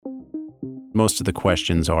Most of the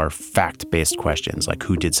questions are fact-based questions, like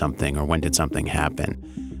who did something or when did something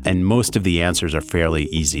happen. And most of the answers are fairly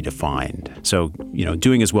easy to find. So,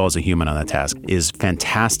 doing as well as a human on that task is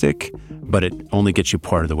fantastic, but it only gets you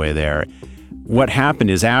part of the way there. What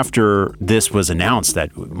happened is after this was announced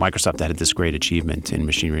that Microsoft had this great achievement in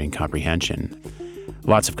machine reading comprehension,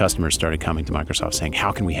 lots of customers started coming to Microsoft saying,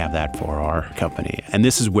 how can we have that for our company? And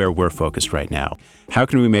this is where we're focused right now. How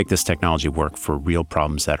can we make this technology work for real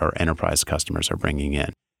problems that our enterprise customers are bringing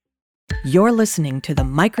in? You're listening to the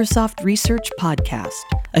Microsoft Research Podcast,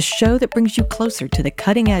 a show that brings you closer to the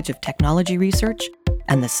cutting edge of technology research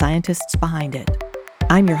and the scientists behind it.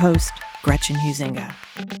 I'm your host, Gretchen Huizinga.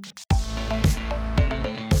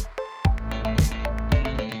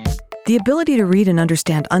 The ability to read and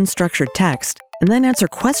understand unstructured text and then answer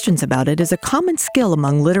questions about it is a common skill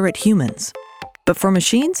among literate humans. But for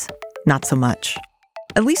machines, not so much.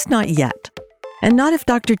 At least not yet. And not if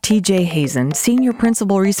Dr. T.J. Hazen, Senior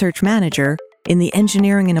Principal Research Manager in the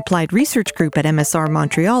Engineering and Applied Research Group at MSR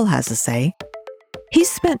Montreal, has a say. He's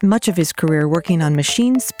spent much of his career working on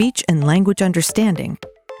machine speech and language understanding,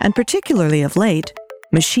 and particularly of late,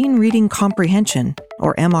 machine reading comprehension,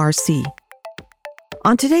 or MRC.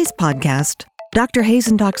 On today's podcast, Dr.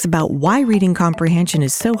 Hazen talks about why reading comprehension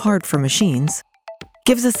is so hard for machines,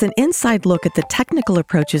 gives us an inside look at the technical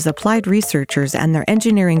approaches applied researchers and their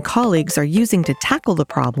engineering colleagues are using to tackle the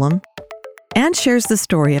problem, and shares the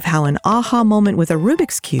story of how an aha moment with a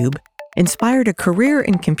Rubik's Cube inspired a career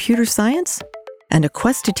in computer science and a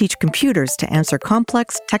quest to teach computers to answer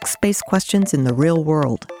complex text-based questions in the real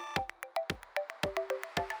world.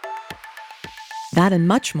 That and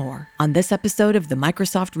much more on this episode of the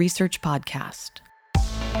Microsoft Research Podcast.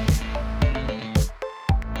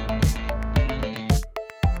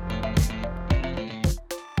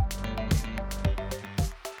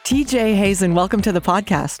 T.J. Hazen, welcome to the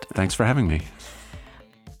podcast. Thanks for having me.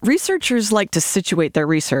 Researchers like to situate their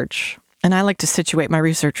research, and I like to situate my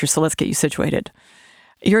researchers, so let's get you situated.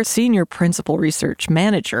 You're a Senior Principal Research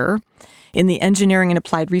Manager in the Engineering and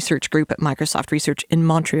Applied Research Group at Microsoft Research in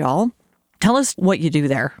Montreal. Tell us what you do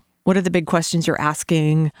there. What are the big questions you're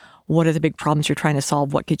asking? What are the big problems you're trying to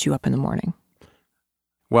solve? What gets you up in the morning?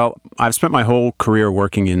 Well, I've spent my whole career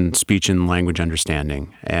working in speech and language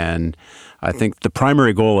understanding, and I think the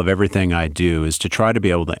primary goal of everything I do is to try to be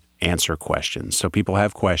able to answer questions. So people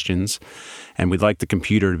have questions, and we'd like the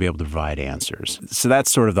computer to be able to provide answers. So that's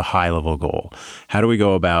sort of the high-level goal. How do we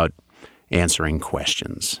go about answering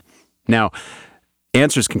questions? Now,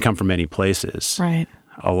 answers can come from many places. Right.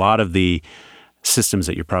 A lot of the systems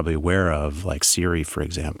that you're probably aware of, like Siri, for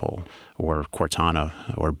example, or Cortana,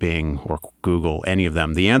 or Bing, or Google, any of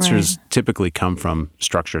them, the answers typically come from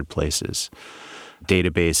structured places,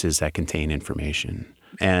 databases that contain information.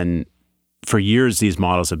 And for years, these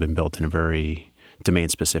models have been built in a very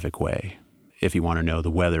domain-specific way. If you want to know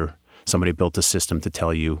the weather, somebody built a system to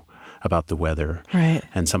tell you about the weather. Right.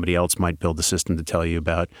 And somebody else might build a system to tell you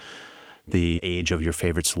about the age of your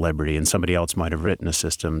favorite celebrity, and somebody else might have written a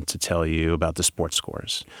system to tell you about the sports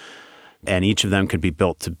scores. And each of them could be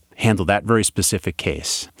built to handle that very specific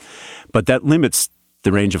case. But that limits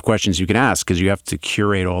the range of questions you can ask because you have to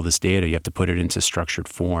curate all this data. You have to put it into structured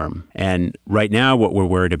form. And right now what we're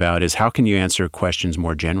worried about is how can you answer questions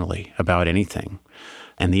more generally about anything?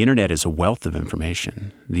 And the internet is a wealth of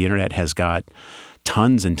information. The internet has got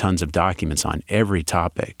tons and tons of documents on every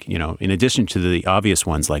topic. In addition to the obvious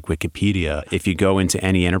ones like Wikipedia, if you go into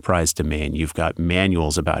any enterprise domain, you've got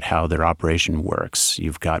manuals about how their operation works.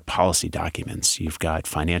 You've got policy documents. You've got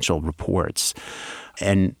financial reports.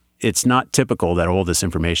 And it's not typical that all this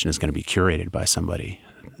information is going to be curated by somebody.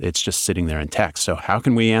 It's just sitting there in text. So how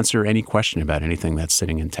can we answer any question about anything that's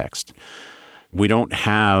sitting in text? We don't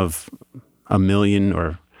have 1 million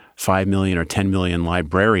or 5 million or 10 million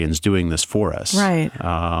librarians doing this for us. Right.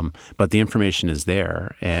 But the information is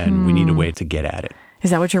there, and we need a way to get at it.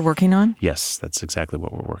 Is that what you're working on? Yes, that's exactly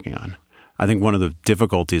what we're working on. I think one of the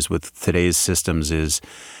difficulties with today's systems is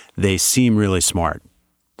they seem really smart.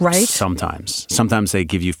 Right. Sometimes they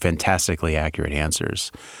give you fantastically accurate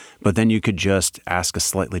answers, but then you could just ask a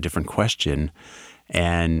slightly different question,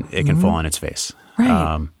 and it can fall on its face.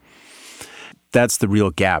 Right. That's the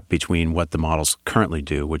real gap between what the models currently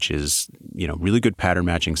do, which is, really good pattern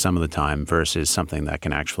matching some of the time versus something that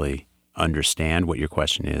can actually understand what your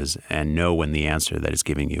question is and know when the answer that it's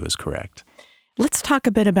giving you is correct. Let's talk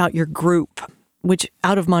a bit about your group, which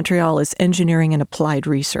out of Montreal is Engineering and Applied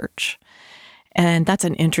Research. And that's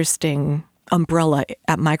an interesting umbrella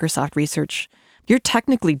at Microsoft Research. You're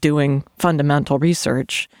technically doing fundamental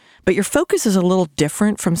research, but your focus is a little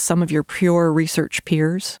different from some of your pure research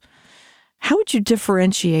peers. How would you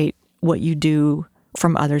differentiate what you do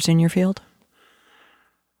from others in your field?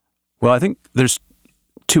 Well, I think there's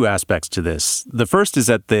two aspects to this. The first is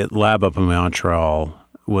that the lab up in Montreal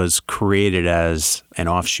was created as an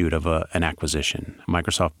offshoot of an acquisition.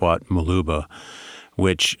 Microsoft bought Moluba,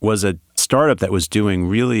 which was a startup that was doing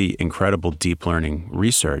really incredible deep learning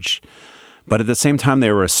research. But at the same time,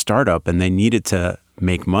 they were a startup and they needed to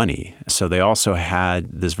make money. So they also had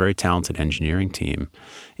this very talented engineering team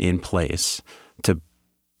in place to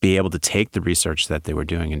be able to take the research that they were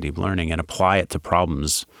doing in deep learning and apply it to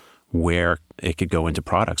problems where it could go into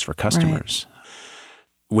products for customers. Right.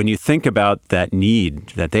 When you think about that need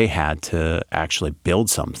that they had to actually build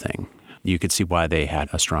something, you could see why they had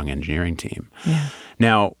a strong engineering team. Yeah.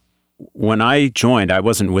 Now, when I joined, I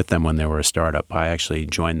wasn't with them when they were a startup. I actually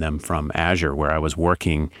joined them from Azure, where I was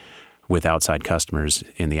working with outside customers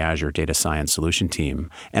in the Azure Data Science Solution team.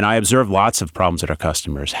 And I observed lots of problems that our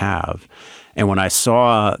customers have. And when I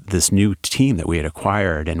saw this new team that we had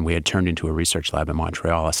acquired and we had turned into a research lab in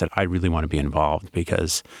Montreal, I said, I really want to be involved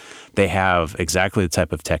because they have exactly the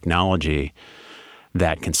type of technology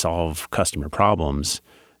that can solve customer problems.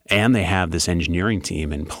 And they have this engineering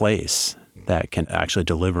team in place that can actually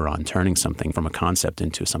deliver on turning something from a concept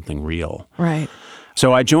into something real. Right.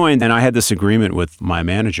 So I joined and I had this agreement with my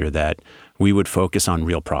manager that we would focus on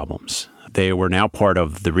real problems. They were now part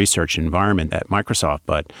of the research environment at Microsoft,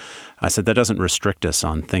 but I said that doesn't restrict us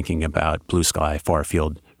on thinking about blue sky, far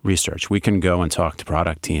field research. We can go and talk to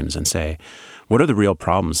product teams and say, what are the real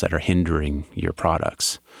problems that are hindering your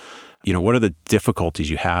products? You know, what are the difficulties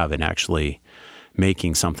you have in actually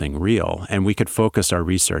making something real? And we could focus our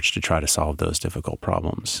research to try to solve those difficult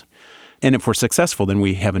problems. And if we're successful, then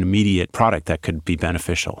we have an immediate product that could be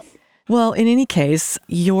beneficial. Well, in any case,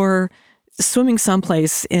 you're swimming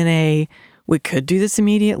someplace in we could do this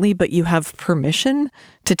immediately, but you have permission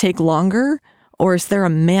to take longer? Or is there a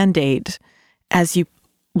mandate as you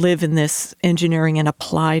live in this engineering and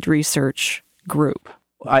applied research group?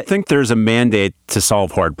 I think there's a mandate to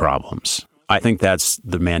solve hard problems. I think that's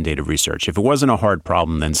the mandate of research. If it wasn't a hard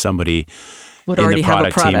problem, then somebody in the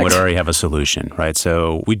product team would already have a solution, right?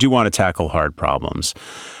 So we do want to tackle hard problems,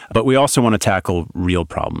 but we also want to tackle real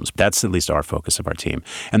problems. That's at least our focus of our team.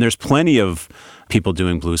 And there's plenty of people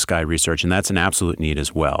doing blue sky research, and that's an absolute need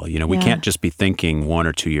as well. You know, we can't just be thinking 1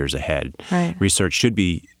 or 2 years ahead. Right. Research should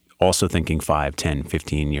be also thinking 5, 10,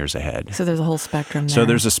 15 years ahead. So there's a whole spectrum there. So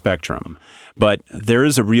there's a spectrum. But there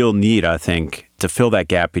is a real need, I think, to fill that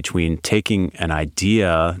gap between taking an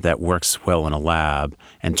idea that works well in a lab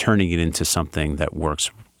and turning it into something that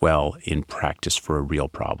works well in practice for a real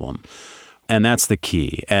problem. And that's the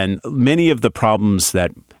key. And many of the problems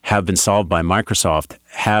that have been solved by Microsoft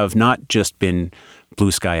have not just been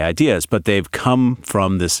blue sky ideas, but they've come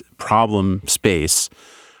from this problem space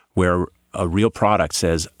where a real product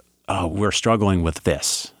says, oh, we're struggling with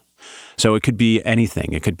this. So it could be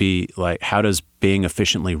anything. It could be like, how does Bing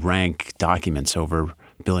efficiently rank documents over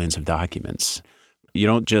billions of documents? You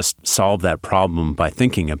don't just solve that problem by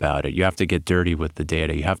thinking about it. You have to get dirty with the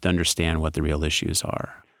data. You have to understand what the real issues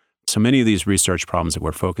are. So many of these research problems that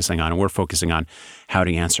we're focusing on, and we're focusing on how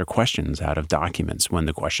to answer questions out of documents when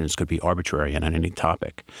the questions could be arbitrary and on any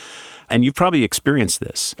topic. And you've probably experienced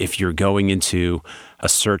this if you're going into a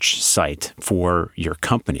search site for your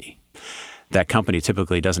company. That company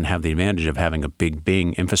typically doesn't have the advantage of having a big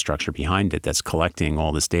Bing infrastructure behind it that's collecting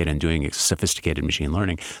all this data and doing sophisticated machine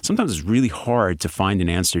learning. Sometimes it's really hard to find an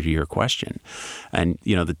answer to your question. And,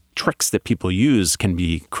 you know, the tricks that people use can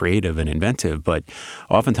be creative and inventive, but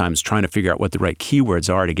oftentimes trying to figure out what the right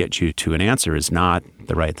keywords are to get you to an answer is not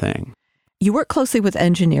the right thing. You work closely with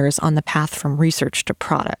engineers on the path from research to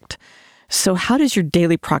product. So how does your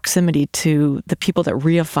daily proximity to the people that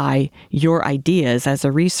reify your ideas as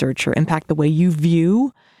a researcher impact the way you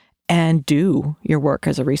view and do your work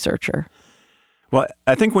as a researcher? Well,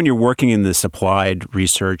 I think when you're working in this applied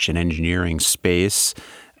research and engineering space,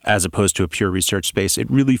 as opposed to a pure research space, it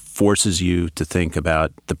really forces you to think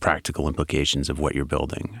about the practical implications of what you're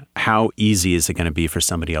building. How easy is it going to be for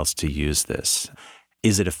somebody else to use this?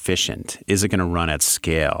 Is it efficient? Is it going to run at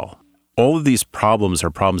scale? All of these problems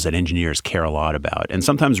are problems that engineers care a lot about. And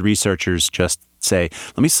sometimes researchers just say,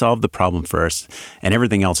 let me solve the problem first, and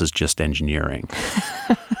everything else is just engineering.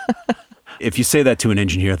 If you say that to an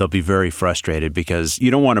engineer, they'll be very frustrated because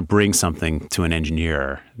you don't want to bring something to an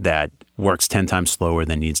engineer that works 10 times slower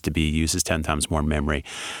than needs to be, uses 10 times more memory.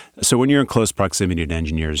 So when you're in close proximity to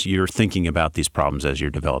engineers, you're thinking about these problems as you're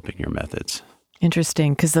developing your methods.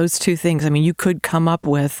 Interesting, because those two things, I mean, you could come up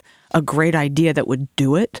with a great idea that would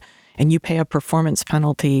do it, and you pay a performance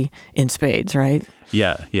penalty in spades, right?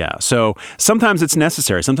 Yeah. So sometimes it's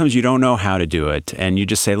necessary. Sometimes you don't know how to do it, and you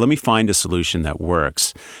just say, let me find a solution that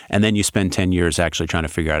works. And then you spend 10 years actually trying to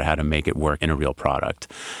figure out how to make it work in a real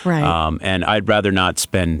product. Right. And I'd rather not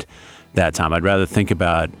spend that time. I'd rather think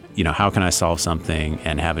about, how can I solve something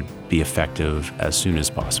and have it be effective as soon as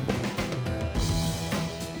possible.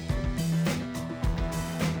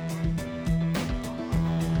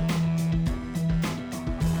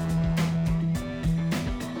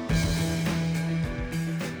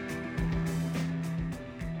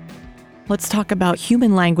 Let's talk about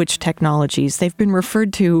human language technologies. They've been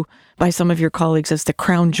referred to by some of your colleagues as the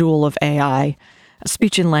crown jewel of AI.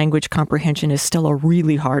 Speech and language comprehension is still a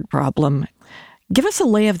really hard problem. Give us a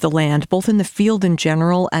lay of the land, both in the field in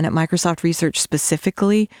general and at Microsoft Research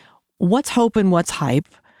specifically. What's hope and what's hype?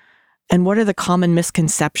 And what are the common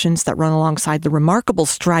misconceptions that run alongside the remarkable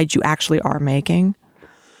strides you actually are making?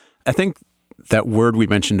 I think that word we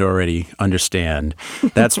mentioned already, understand,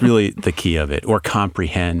 that's really the key of it, or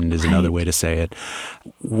comprehend is another way to say it.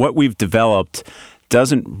 What we've developed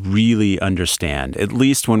doesn't really understand, at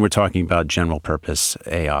least when we're talking about general purpose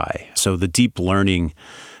AI. So the deep learning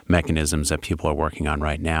mechanisms that people are working on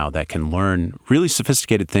right now that can learn really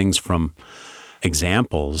sophisticated things from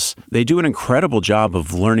examples, they do an incredible job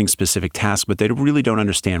of learning specific tasks, but they really don't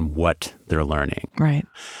understand what they're learning. Right.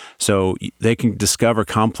 So they can discover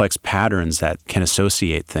complex patterns that can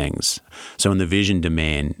associate things. So in the vision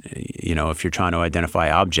domain, if you're trying to identify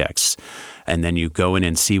objects and then you go in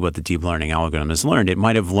and see what the deep learning algorithm has learned, it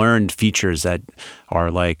might have learned features that are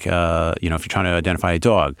like, if you're trying to identify a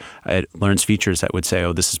dog, it learns features that would say,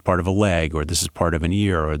 oh, this is part of a leg, or this is part of an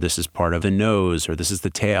ear, or this is part of the nose, or this is the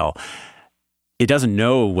tail. It doesn't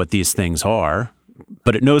know what these things are,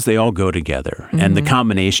 but it knows they all go together. Mm-hmm. And the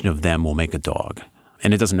combination of them will make a dog.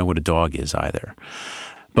 And it doesn't know what a dog is either.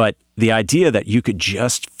 But the idea that you could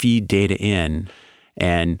just feed data in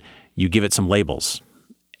and you give it some labels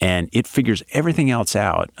and it figures everything else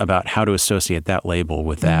out about how to associate that label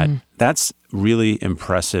with that, that's really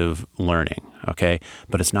impressive learning, okay?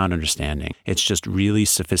 But it's not understanding. It's just really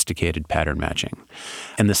sophisticated pattern matching.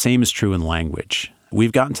 And the same is true in language.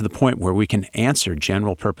 We've gotten to the point where we can answer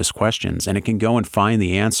general purpose questions and it can go and find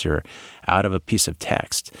the answer out of a piece of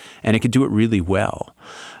text. And it can do it really well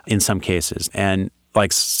in some cases. And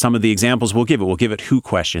like some of the examples we'll give it who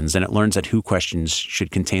questions, and it learns that who questions should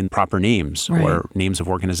contain proper names or names of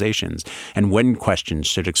organizations, and when questions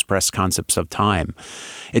should express concepts of time.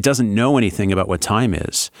 It doesn't know anything about what time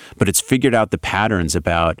is, but it's figured out the patterns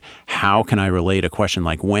about how can I relate a question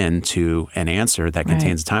like when to an answer that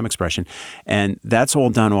contains a time expression. And that's all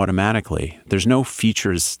done automatically. There's no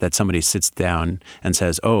features that somebody sits down and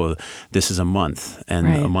says, oh, this is a month, and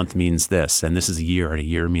a month means this, and this is a year, and a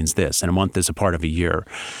year means this, and a month is a part of a year.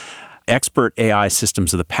 Expert AI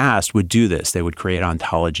systems of the past would do this. They would create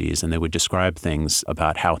ontologies and they would describe things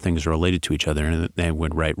about how things are related to each other, and they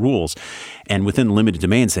would write rules. And within limited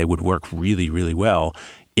domains, they would work really, really well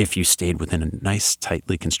if you stayed within a nice,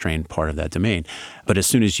 tightly constrained part of that domain. But as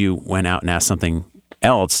soon as you went out and asked something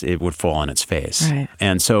else, it would fall on its face. Right.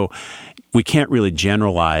 And so we can't really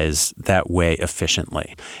generalize that way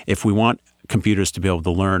efficiently. If we want computers to be able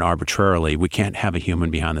to learn arbitrarily, we can't have a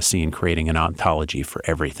human behind the scene creating an ontology for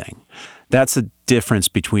everything. That's the difference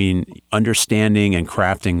between understanding and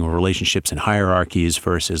crafting relationships and hierarchies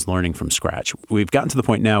versus learning from scratch. We've gotten to the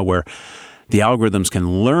point now where the algorithms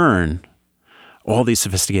can learn all these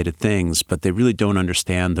sophisticated things, but they really don't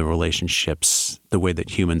understand the relationships the way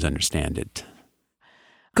that humans understand it.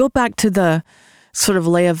 Go back to the sort of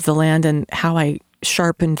lay of the land and how I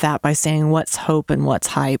sharpened that by saying what's hope and what's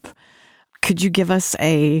hype. Could you give us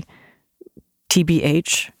a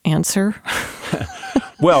TBH answer?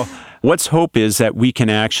 Well, what's hope is that we can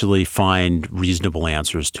actually find reasonable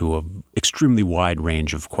answers to an extremely wide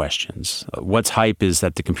range of questions. What's hype is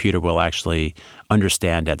that the computer will actually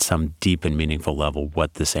understand at some deep and meaningful level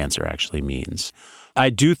what this answer actually means. I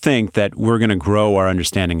do think that we're going to grow our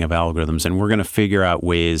understanding of algorithms, and we're going to figure out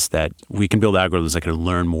ways that we can build algorithms that can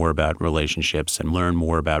learn more about relationships and learn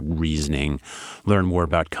more about reasoning, learn more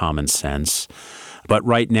about common sense. But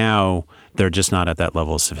right now, they're just not at that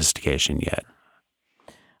level of sophistication yet.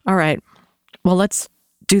 All right. Well, let's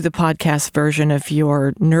do the podcast version of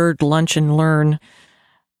your Nerd Lunch and Learn.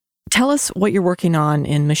 Tell us what you're working on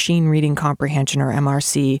in machine reading comprehension, or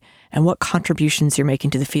MRC, and what contributions you're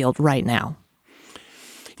making to the field right now.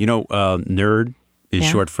 NERD is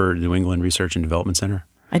short for New England Research and Development Center.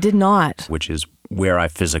 I did not. Which is where I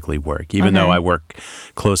physically work. Even though I work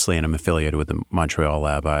closely and I'm affiliated with the Montreal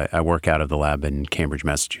lab, I work out of the lab in Cambridge,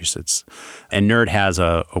 Massachusetts. And NERD has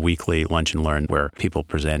a weekly lunch and learn where people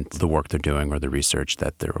present the work they're doing or the research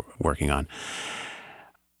that they're working on.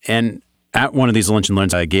 And at one of these lunch and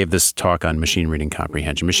learns, I gave this talk on machine reading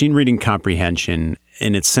comprehension. Machine reading comprehension,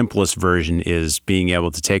 in its simplest version, is being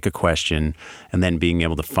able to take a question and then being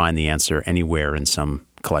able to find the answer anywhere in some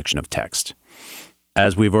collection of text.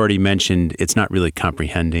 As we've already mentioned, it's not really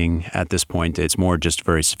comprehending at this point. It's more just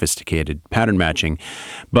very sophisticated pattern matching,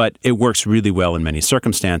 but it works really well in many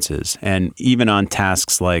circumstances. And even on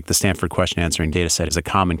tasks like the Stanford question answering data set is a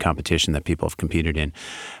common competition that people have competed in.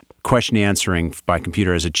 Question answering by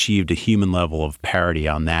computer has achieved a human level of parity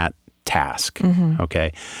on that task,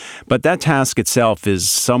 okay? But that task itself is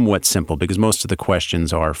somewhat simple because most of the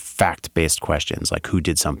questions are fact-based questions, like who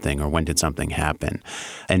did something or when did something happen.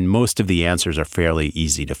 And most of the answers are fairly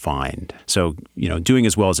easy to find. So, doing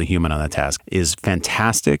as well as a human on that task is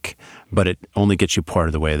fantastic, but it only gets you part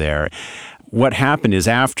of the way there. What happened is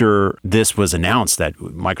after this was announced that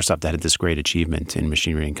Microsoft had this great achievement in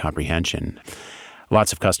machine reading comprehension,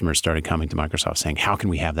 lots of customers started coming to Microsoft saying, how can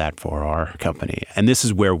we have that for our company? And this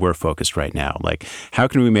is where we're focused right now. Like, how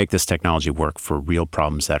can we make this technology work for real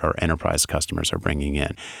problems that our enterprise customers are bringing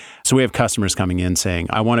in? So we have customers coming in saying,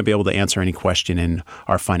 I want to be able to answer any question in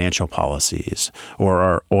our financial policies or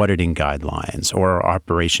our auditing guidelines or our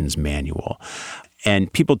operations manual.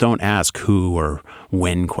 And people don't ask who or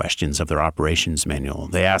when questions of their operations manual.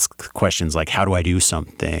 They ask questions like, how do I do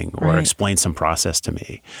something? Or explain some process to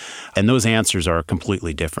me. And those answers are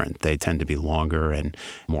completely different. They tend to be longer and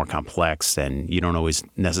more complex, and you don't always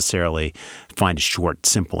necessarily find a short,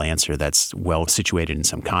 simple answer that's well situated in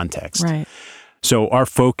some context. Right. So our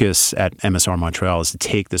focus at MSR Montreal is to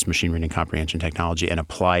take this machine reading comprehension technology and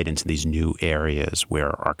apply it into these new areas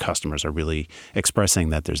where our customers are really expressing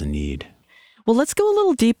that there's a need. Well, let's go a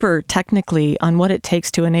little deeper technically on what it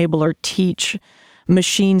takes to enable or teach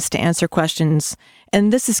machines to answer questions.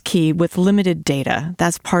 And this is key with limited data.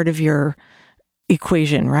 That's part of your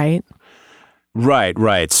equation, right?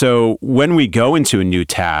 Right. So when we go into a new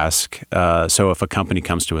task, so if a company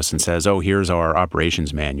comes to us and says, oh, here's our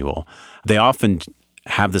operations manual, they often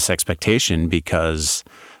have this expectation because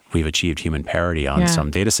we've achieved human parity on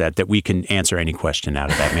some data set that we can answer any question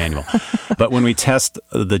out of that manual. But when we test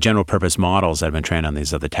the general purpose models that have been trained on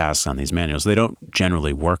these other tasks on these manuals, they don't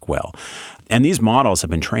generally work well. And these models have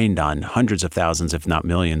been trained on hundreds of thousands, if not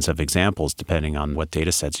millions of examples, depending on what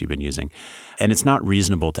data sets you've been using. And it's not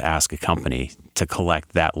reasonable to ask a company to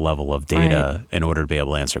collect that level of data in order to be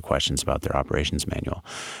able to answer questions about their operations manual.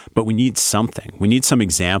 But we need something. We need some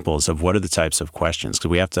examples of what are the types of questions,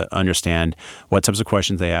 because we have to understand what types of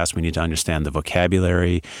questions they ask. We need to understand the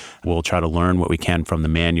vocabulary. We'll try to learn what we can from the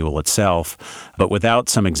manual itself. But without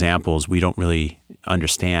some examples, we don't really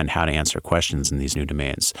understand how to answer questions in these new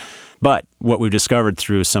domains. But what we've discovered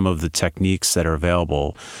through some of the techniques that are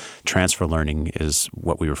available, transfer learning is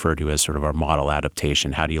what we refer to as sort of our model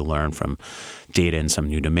adaptation. How do you learn from data in some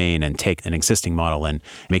new domain and take an existing model and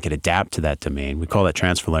make it adapt to that domain? We call that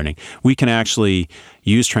transfer learning. We can actually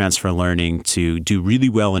use transfer learning to do really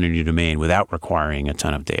well in a new domain without requiring a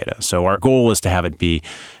ton of data. So our goal is to have it be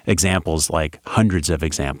examples like hundreds of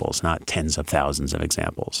examples, not tens of thousands of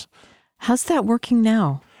examples. How's that working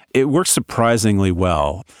now? It works surprisingly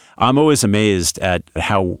well. I'm always amazed at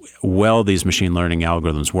how well these machine learning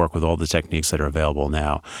algorithms work with all the techniques that are available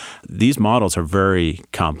now. These models are very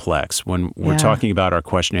complex. When we're talking about our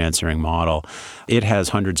question answering model, it has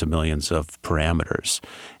hundreds of millions of parameters.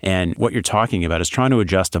 And what you're talking about is trying to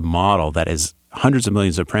adjust a model that is hundreds of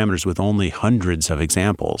millions of parameters with only hundreds of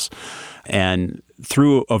examples. And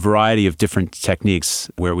through a variety of different techniques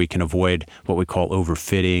where we can avoid what we call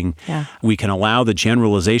overfitting, we can allow the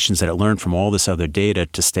generalizations that it learned from all this other data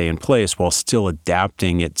to stay in place while still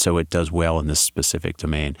adapting it so it does well in this specific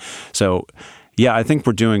domain. So, I think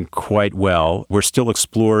we're doing quite well. We're still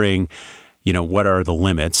exploring, what are the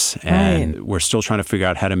limits, and we're still trying to figure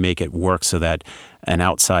out how to make it work so that an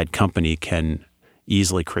outside company can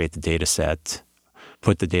easily create the data set,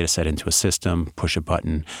 put the data set into a system, push a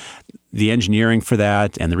button. The engineering for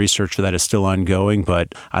that and the research for that is still ongoing,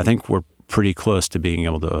 but I think we're pretty close to being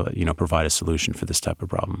able to, provide a solution for this type of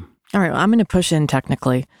problem. All right, well, I'm going to push in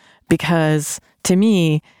technically because to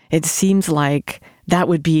me, it seems like that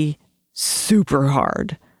would be super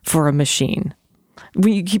hard for a machine.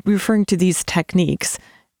 We keep referring to these techniques.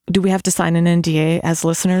 Do we have to sign an NDA as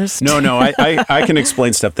listeners? No, I can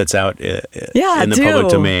explain stuff that's out in the public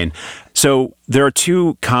domain. So there are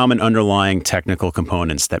two common underlying technical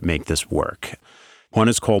components that make this work. One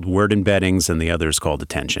is called word embeddings and the other is called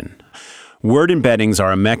attention. Word embeddings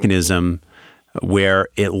are a mechanism where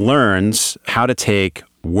it learns how to take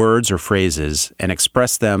words or phrases and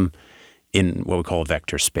express them in what we call a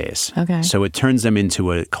vector space. Okay. So it turns them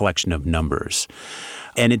into a collection of numbers.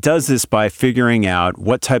 And it does this by figuring out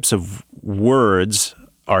what types of words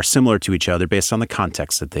are similar to each other based on the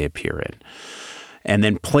context that they appear in, and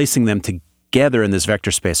then placing them together in this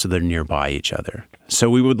vector space so they're nearby each other. So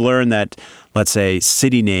we would learn that, let's say,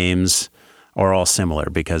 city names are all similar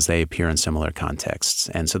because they appear in similar contexts.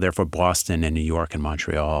 And so therefore Boston and New York and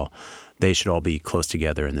Montreal, they should all be close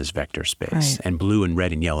together in this vector space. Right. And blue and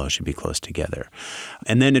red and yellow should be close together.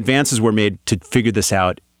 And then advances were made to figure this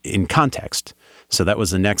out in context. So that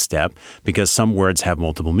was the next step because some words have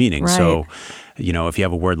multiple meanings. Right. So, if you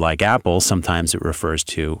have a word like apple, sometimes it refers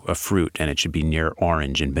to a fruit and it should be near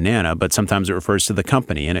orange and banana, but sometimes it refers to the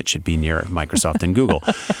company and it should be near Microsoft and Google.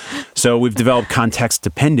 So we've developed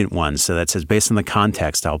context-dependent ones. So that says based on the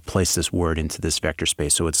context, I'll place this word into this vector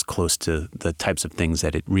space so it's close to the types of things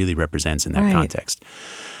that it really represents in that Right. context.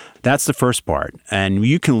 That's the first part. And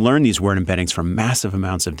you can learn these word embeddings from massive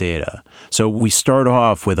amounts of data. So we start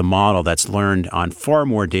off with a model that's learned on far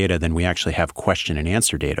more data than we actually have question and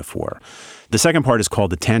answer data for. The second part is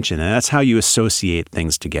called attention, and that's how you associate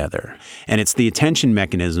things together. And it's the attention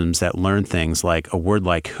mechanisms that learn things like a word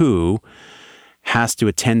like who has to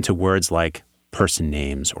attend to words like person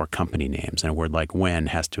names or company names, and a word like when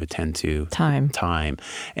has to attend to time.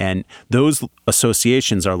 And those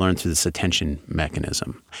associations are learned through this attention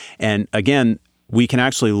mechanism. And again, we can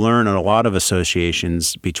actually learn a lot of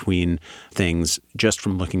associations between things just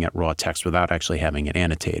from looking at raw text without actually having it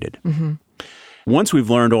annotated. Mm-hmm. Once we've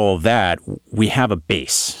learned all of that, we have a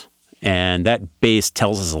base. And that base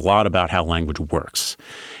tells us a lot about how language works.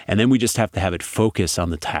 And then we just have to have it focus on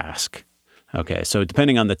the task. Okay, so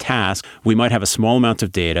depending on the task, we might have a small amount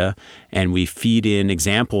of data and we feed in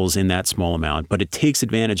examples in that small amount, but it takes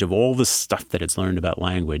advantage of all the stuff that it's learned about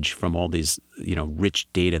language from all these, rich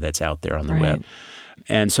data that's out there on the web.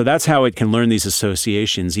 And so that's how it can learn these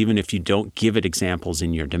associations, even if you don't give it examples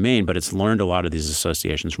in your domain, but it's learned a lot of these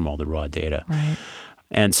associations from all the raw data. Right.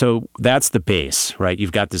 And so that's the base, right?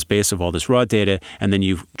 You've got this base of all this raw data, and then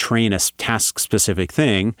you train a task-specific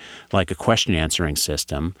thing, like a question-answering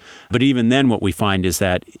system. But even then, what we find is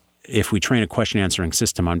that if we train a question-answering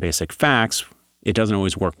system on basic facts, it doesn't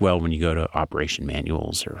always work well when you go to operation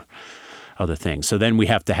manuals or other things. So then we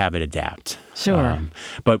have to have it adapt. Sure.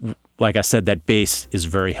 But like I said, that base is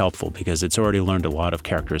very helpful because it's already learned a lot of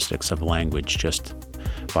characteristics of language just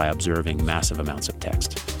by observing massive amounts of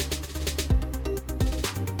text.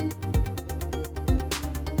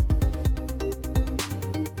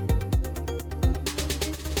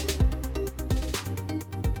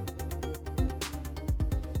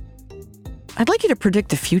 I'd like you to predict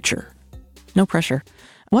the future. No pressure.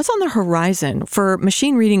 What's on the horizon for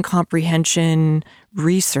machine reading comprehension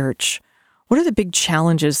research? What are the big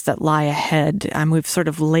challenges that lie ahead? We've sort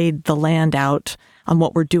of laid the land out on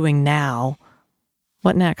what we're doing now.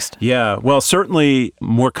 What next? Yeah, well, certainly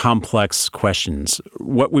more complex questions.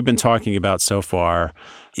 What we've been talking about so far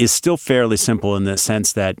is still fairly simple in the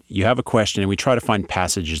sense that you have a question and we try to find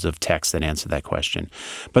passages of text that answer that question.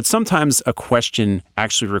 But sometimes a question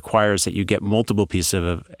actually requires that you get multiple pieces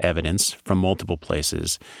of evidence from multiple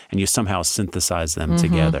places and you somehow synthesize them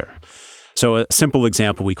together. So a simple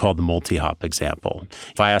example we call the multi-hop example.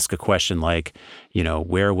 If I ask a question like,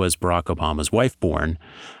 where was Barack Obama's wife born?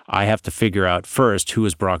 I have to figure out first who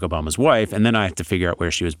is Barack Obama's wife, and then I have to figure out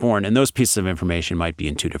where she was born. And those pieces of information might be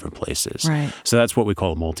in two different places. Right. So that's what we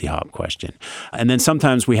call a multi-hop question. And then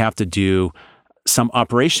sometimes we have to do some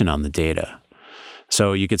operation on the data.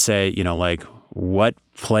 So you could say, what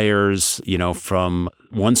players, from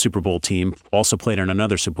one Super Bowl team also played on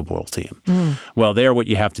another Super Bowl team. Well, there what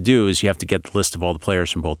you have to do is you have to get the list of all the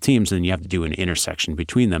players from both teams, and you have to do an intersection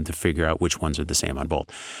between them to figure out which ones are the same on both.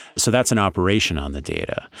 So that's an operation on the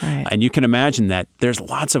data. Right. And you can imagine that there's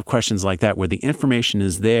lots of questions like that where the information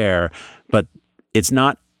is there, but it's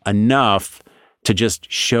not enough to just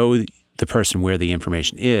show the person where the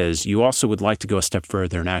information is. You also would like to go a step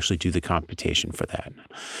further and actually do the computation for that.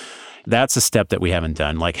 That's a step that we haven't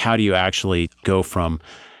done. Like, how do you actually go from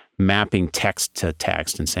mapping text to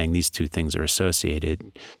text and saying these two things are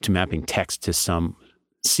associated to mapping text to some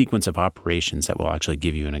sequence of operations that will actually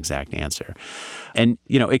give you an exact answer? And,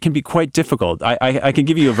 it can be quite difficult. I can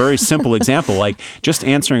give you a very simple example, like just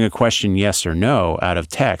answering a question yes or no out of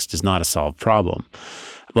text is not a solved problem.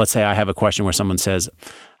 Let's say I have a question where someone says,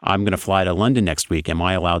 I'm going to fly to London next week. Am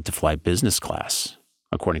I allowed to fly business class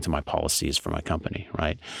according to my policies for my company,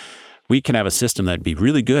 right? We can have a system that'd be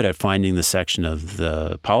really good at finding the section of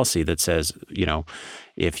the policy that says,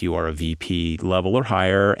 if you are a VP level or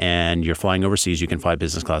higher and you're flying overseas, you can fly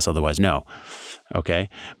business class, otherwise no. Okay.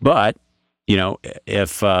 But,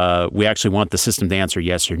 if we actually want the system to answer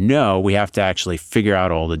yes or no, we have to actually figure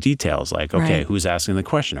out all the details. Like, okay, Right. Who's asking the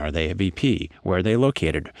question? Are they a VP? Where are they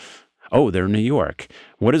located? Oh, they're in New York.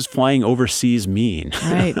 What does flying overseas mean?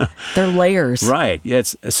 Right. They're layers. Right.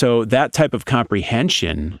 So that type of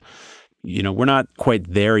comprehension, we're not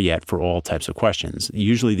quite there yet for all types of questions.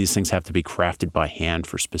 Usually these things have to be crafted by hand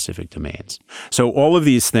for specific domains. So all of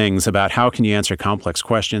these things about how can you answer complex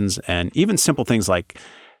questions, and even simple things like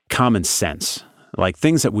common sense, like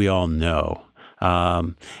things that we all know.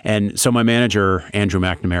 And so my manager, Andrew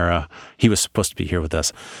McNamara, he was supposed to be here with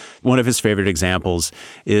us. One of his favorite examples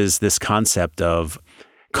is this concept of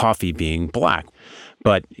coffee being black.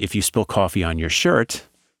 But if you spill coffee on your shirt,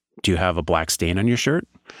 do you have a black stain on your shirt?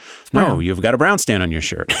 No, you've got a brown stain on your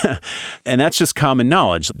shirt. And that's just common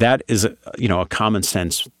knowledge. That is a common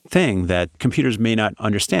sense thing that computers may not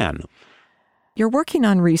understand. You're working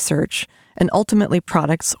on research and ultimately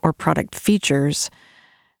products or product features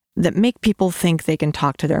that make people think they can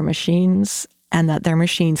talk to their machines and that their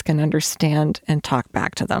machines can understand and talk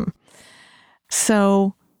back to them.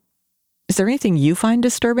 So, is there anything you find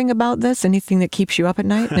disturbing about this? Anything that keeps you up at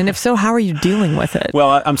night? And if so, how are you dealing with it?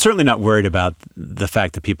 Well, I'm certainly not worried about the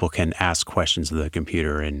fact that people can ask questions of the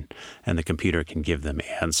computer and the computer can give them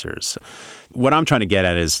answers. What I'm trying to get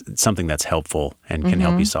at is something that's helpful and can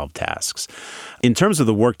help you solve tasks. In terms of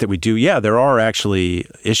the work that we do, there are actually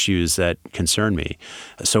issues that concern me.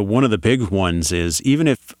 So one of the big ones is even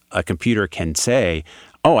if a computer can say,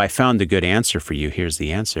 oh, I found a good answer for you, here's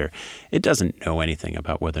the answer, it doesn't know anything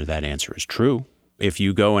about whether that answer is true. If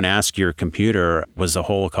you go and ask your computer, was the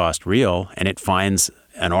Holocaust real? And it finds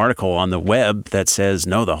an article on the web that says,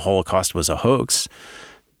 no, the Holocaust was a hoax.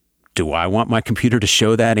 Do I want my computer to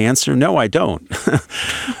show that answer? No, I don't.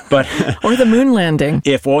 But or the moon landing.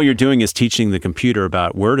 If all you're doing is teaching the computer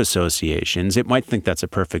about word associations, it might think that's a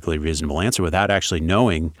perfectly reasonable answer without actually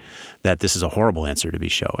knowing that this is a horrible answer to be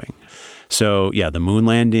showing. So the moon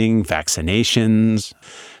landing, vaccinations,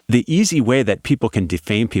 the easy way that people can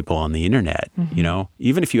defame people on the internet,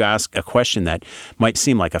 even if you ask a question that might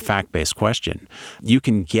seem like a fact-based question, you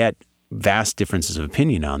can get vast differences of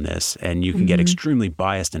opinion on this, and you can get extremely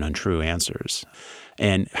biased and untrue answers.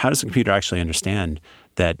 And how does the computer actually understand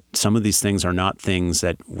that some of these things are not things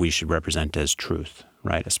that we should represent as truth,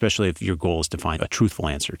 right? Especially if your goal is to find a truthful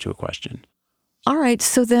answer to a question. All right,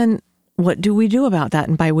 so then what do we do about that?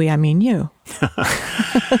 And by we, I mean you.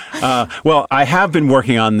 Well, I have been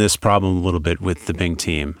working on this problem a little bit with the Bing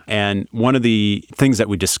team. And one of the things that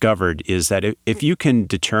we discovered is that if you can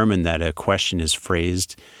determine that a question is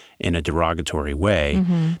phrased in a derogatory way,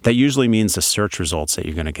 that usually means the search results that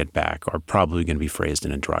you're going to get back are probably going to be phrased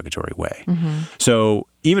in a derogatory way. So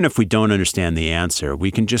even if we don't understand the answer,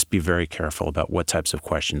 we can just be very careful about what types of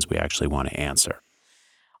questions we actually want to answer.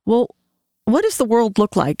 Well, what does the world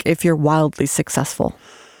look like if you're wildly successful?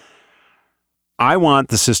 I want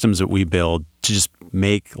the systems that we build to just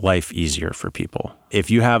make life easier for people. If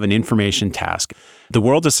you have an information task, the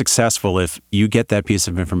world is successful if you get that piece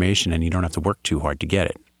of information and you don't have to work too hard to get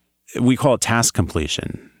it. We call it task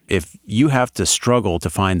completion. If you have to struggle to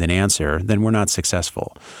find an answer, then we're not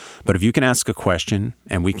successful. But if you can ask a question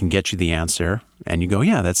and we can get you the answer and you go,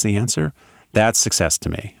 yeah, that's the answer, that's success to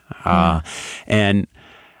me. And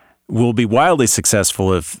we'll be wildly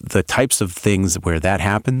successful if the types of things where that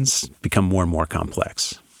happens become more and more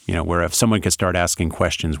complex. Where if someone could start asking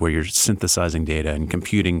questions where you're synthesizing data and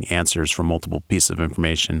computing answers from multiple pieces of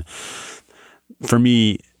information, for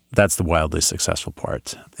me, that's the wildly successful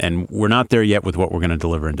part. And we're not there yet with what we're going to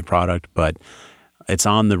deliver into product, but it's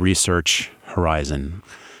on the research horizon.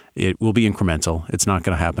 It will be incremental. It's not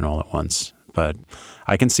going to happen all at once, but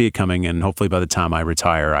I can see it coming, and hopefully by the time I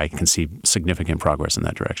retire, I can see significant progress in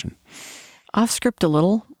that direction. Off script a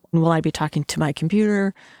little, will I be talking to my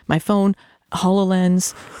computer, my phone,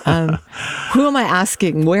 HoloLens? Who am I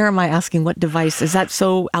asking? Where am I asking? What device? Is that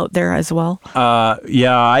so out there as well?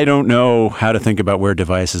 I don't know how to think about where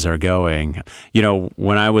devices are going.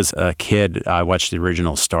 When I was a kid, I watched the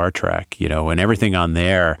original Star Trek, and everything on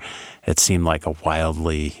there, it seemed like a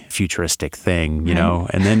wildly futuristic thing,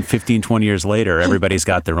 and then 15, 20 years later, everybody's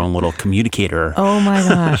got their own little communicator. Oh my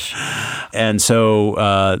gosh. And so,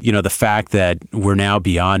 the fact that we're now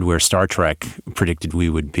beyond where Star Trek predicted we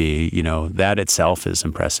would be, that itself is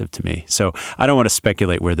impressive to me. So I don't want to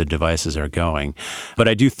speculate where the devices are going, but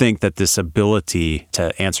I do think that this ability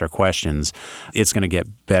to answer questions, it's going to get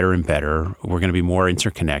better and better. We're going to be more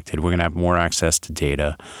interconnected. We're going to have more access to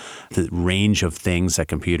data. The range of things that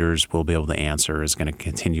computers will be able to answer is going to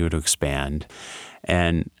continue to expand.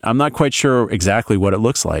 And I'm not quite sure exactly what it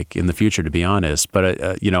looks like in the future, to be honest. But,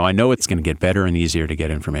 I know it's going to get better and easier to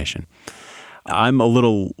get information. I'm a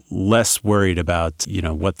little less worried about,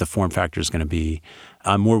 what the form factor is going to be.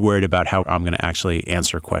 I'm more worried about how I'm going to actually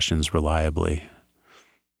answer questions reliably.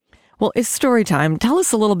 Well, it's story time. Tell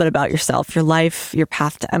us a little bit about yourself, your life, your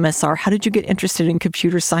path to MSR. How did you get interested in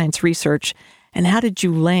computer science research? And how did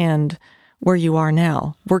you land where you are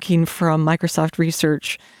now, working from Microsoft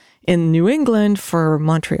Research in New England for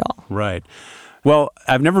Montreal? Right. Well,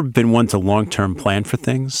 I've never been one to long-term plan for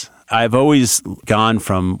things. I've always gone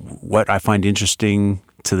from what I find interesting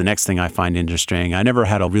to the next thing I find interesting. I never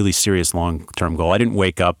had a really serious long-term goal. I didn't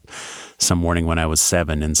wake up some morning when I was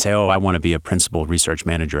 7 and say, I want to be a principal research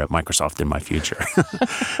manager at Microsoft in my future.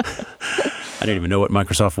 I didn't even know what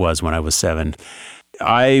Microsoft was when I was 7.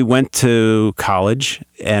 I went to college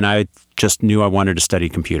and I just knew I wanted to study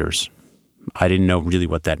computers. I didn't know really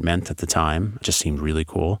what that meant at the time. It just seemed really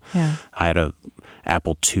cool. Yeah. I had a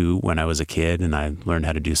Apple II when I was a kid, and I learned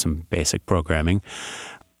how to do some basic programming.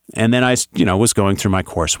 And then I, was going through my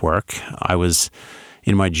coursework. I was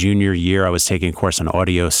in my junior year. I was taking a course on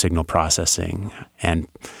audio signal processing, and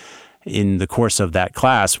in the course of that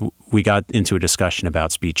class, we got into a discussion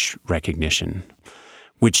about speech recognition,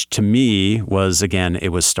 which to me was, again, it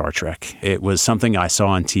was Star Trek. It was something I saw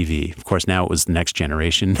on TV. Of course, now it was the next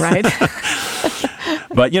generation. Right.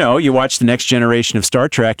 But, you watch the next generation of Star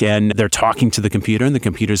Trek and they're talking to the computer and the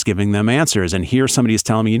computer's giving them answers. And here somebody is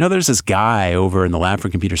telling me, there's this guy over in the lab for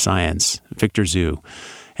computer science, Victor Zhu,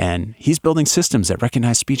 and he's building systems that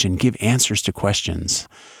recognize speech and give answers to questions.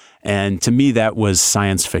 And to me, that was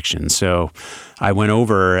science fiction. So I went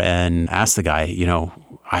over and asked the guy,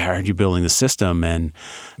 I heard you building the system, and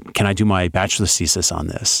can I do my bachelor's thesis on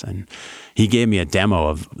this? And he gave me a demo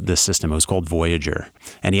of this system. It was called Voyager.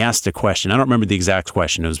 And he asked a question. I don't remember the exact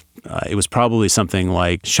question. It was probably something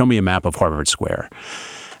like, show me a map of Harvard Square.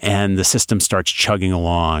 And the system starts chugging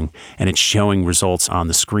along, and it's showing results on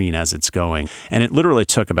the screen as it's going. And it literally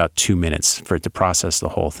took about 2 minutes for it to process the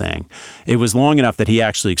whole thing. It was long enough that he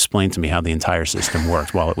actually explained to me how the entire system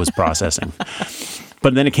worked while it was processing.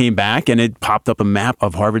 But then it came back and it popped up a map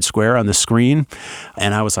of Harvard Square on the screen.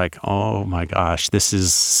 And I was like, oh my gosh, this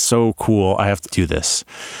is so cool. I have to do this.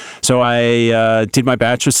 So I did my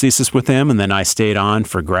bachelor's thesis with him, and then I stayed on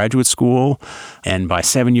for graduate school. And by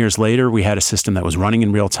 7 years later, we had a system that was running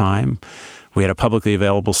in real time. We had a publicly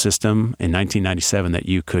available system in 1997 that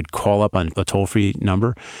you could call up on a toll-free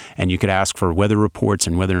number, and you could ask for weather reports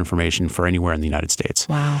and weather information for anywhere in the United States.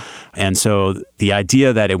 Wow. And so the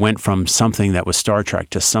idea that it went from something that was Star Trek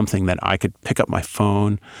to something that I could pick up my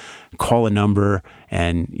phone, call a number,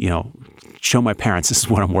 and, show my parents, this is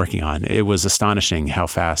what I'm working on. It was astonishing how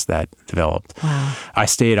fast that developed. Wow. I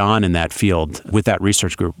stayed on in that field with that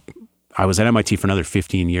research group. I was at MIT for another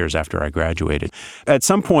 15 years after I graduated. At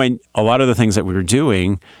some point, a lot of the things that we were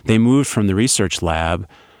doing, they moved from the research lab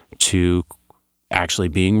to actually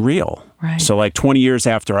being real. Right. So 20 years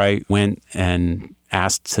after I went and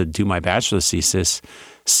asked to do my bachelor's thesis,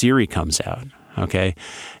 Siri comes out. Okay.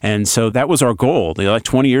 And so that was our goal.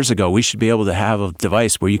 20 years ago, we should be able to have a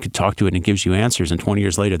device where you could talk to it and it gives you answers. And 20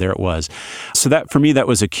 years later, there it was. So that, for me, that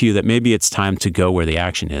was a cue that maybe it's time to go where the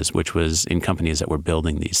action is, which was in companies that were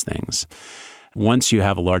building these things. Once you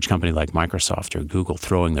have a large company like Microsoft or Google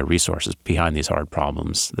throwing their resources behind these hard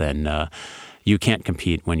problems, then you can't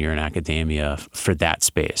compete when you're in academia for that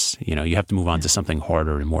space. You have to move on to something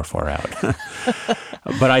harder and more far out.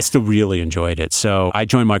 But I still really enjoyed it. So I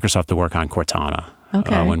joined Microsoft to work on Cortana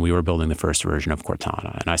when we were building the first version of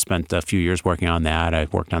Cortana. And I spent a few years working on that. I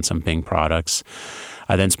worked on some Bing products.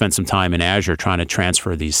 I then spent some time in Azure trying to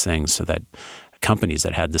transfer these things so that companies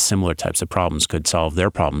that had the similar types of problems could solve their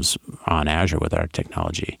problems on Azure with our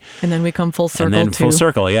technology. And then we come full circle. And then full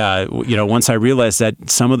circle, yeah. Once I realized that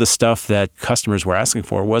some of the stuff that customers were asking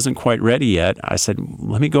for wasn't quite ready yet, I said,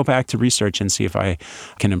 let me go back to research and see if I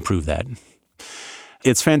can improve that.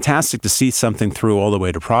 It's fantastic to see something through all the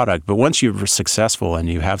way to product, but once you're successful and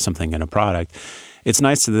you have something in a product, it's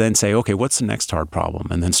nice to then say, okay, what's the next hard problem?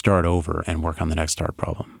 And then start over and work on the next hard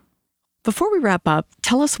problem. Before we wrap up,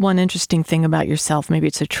 tell us one interesting thing about yourself. Maybe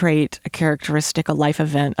it's a trait, a characteristic, a life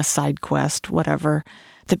event, a side quest, whatever,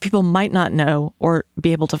 that people might not know or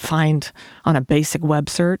be able to find on a basic web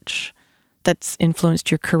search. that's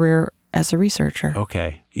influenced your career as a researcher?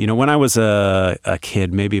 Okay. When I was a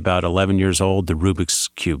kid, maybe about 11 years old, the Rubik's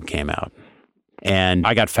Cube came out. And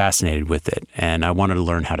I got fascinated with it, and I wanted to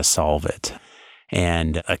learn how to solve it.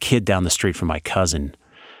 And a kid down the street from my cousin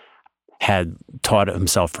had taught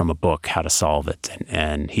himself from a book how to solve it,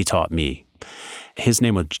 and he taught me. His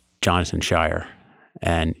name was Jonathan Shire,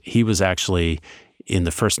 and he was actually in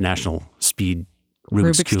the first national speed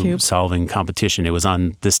Rubik's Cube solving competition. It was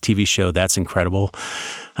on this TV show, That's Incredible.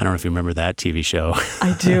 I don't know if you remember that TV show.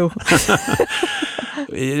 I do.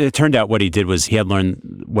 It turned out what he did was he had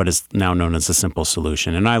learned what is now known as the simple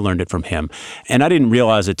solution, and I learned it from him. And I didn't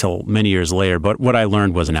realize it till many years later, but what I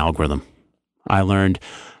learned was an algorithm. I learned,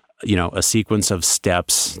 a sequence of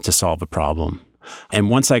steps to solve a problem. And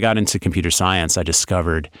once I got into computer science, I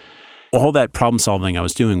discovered all that problem solving I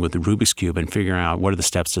was doing with the Rubik's Cube and figuring out what are the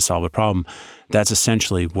steps to solve a problem. That's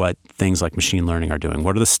essentially what things like machine learning are doing.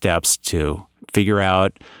 What are the steps to figure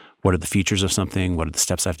out what are the features of something? What are the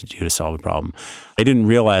steps I have to do to solve a problem? I didn't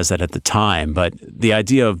realize that at the time, but the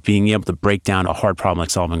idea of being able to break down a hard problem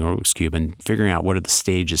like solving a Rubik's Cube and figuring out what are the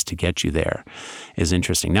stages to get you there is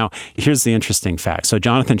interesting. Now, here's the interesting fact. So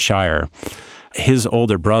Jonathan Shire, his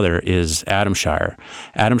older brother is Adam Shire.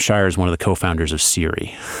 Adam Shire is one of the co-founders of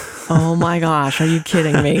Siri. Oh my gosh, are you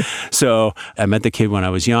kidding me? So I met the kid when I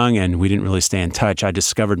was young, and we didn't really stay in touch. I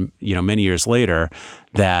discovered, many years later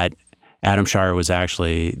that Adam Shire was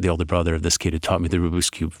actually the older brother of this kid who taught me the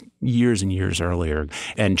Rubik's Cube years and years earlier.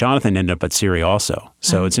 And Jonathan ended up at Siri also.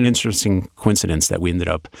 So It's an interesting coincidence that we ended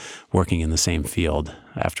up working in the same field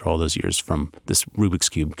after all those years from this Rubik's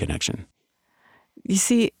Cube connection. You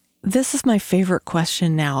see, this is my favorite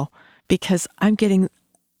question now because I'm getting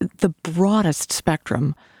the broadest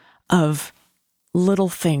spectrum of little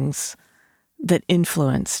things that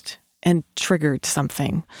influenced and triggered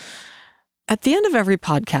something. At the end of every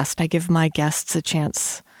podcast, I give my guests a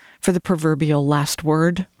chance for the proverbial last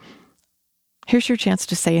word. Here's your chance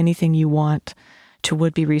to say anything you want to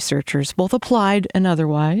would-be researchers, both applied and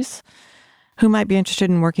otherwise, who might be interested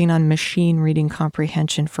in working on machine reading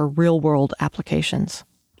comprehension for real-world applications.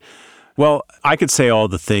 Well, I could say all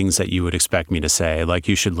the things that you would expect me to say, like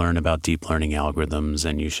you should learn about deep learning algorithms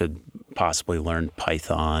and you should possibly learn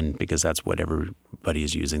Python because that's what everybody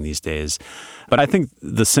is using these days. But I think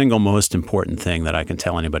the single most important thing that I can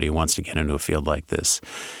tell anybody who wants to get into a field like this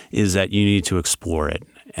is that you need to explore it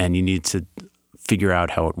and you need to figure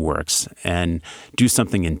out how it works and do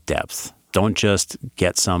something in depth. Don't just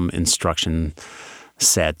get some instruction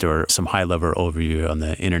set or some high-level overview on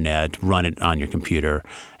the internet, run it on your computer,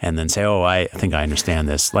 and then say, oh, I think I understand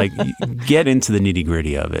this. Like, get into the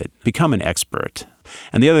nitty-gritty of it. Become an expert.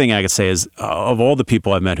 And the other thing I could say is, of all the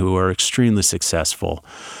people I've met who are extremely successful,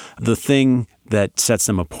 the thing that sets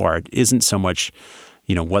them apart isn't so much,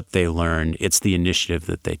 what they learned, it's the initiative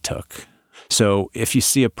that they took. So if you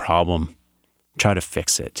see a problem, try to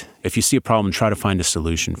fix it. If you see a problem, try to find a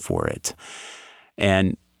solution for it.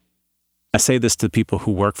 And I say this to people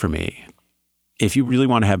who work for me. If you really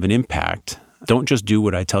want to have an impact, don't just do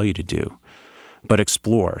what I tell you to do, but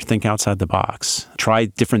explore, think outside the box, try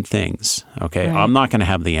different things, okay? Right. I'm not going to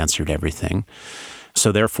have the answer to everything.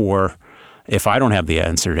 So therefore, if I don't have the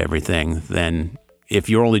answer to everything, then if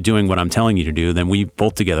you're only doing what I'm telling you to do, then we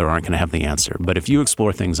both together aren't going to have the answer. But if you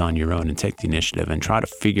explore things on your own and take the initiative and try to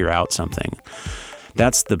figure out something,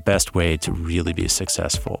 that's the best way to really be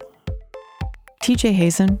successful. TJ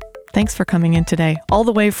Hazen, thanks for coming in today, all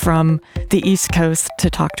the way from the East Coast to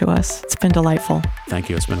talk to us. It's been delightful. Thank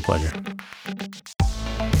you. It's been a pleasure.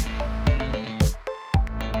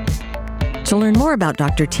 To learn more about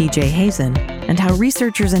Dr. TJ Hazen and how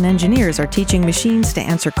researchers and engineers are teaching machines to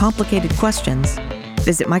answer complicated questions,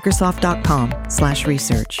 visit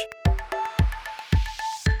Microsoft.com/research.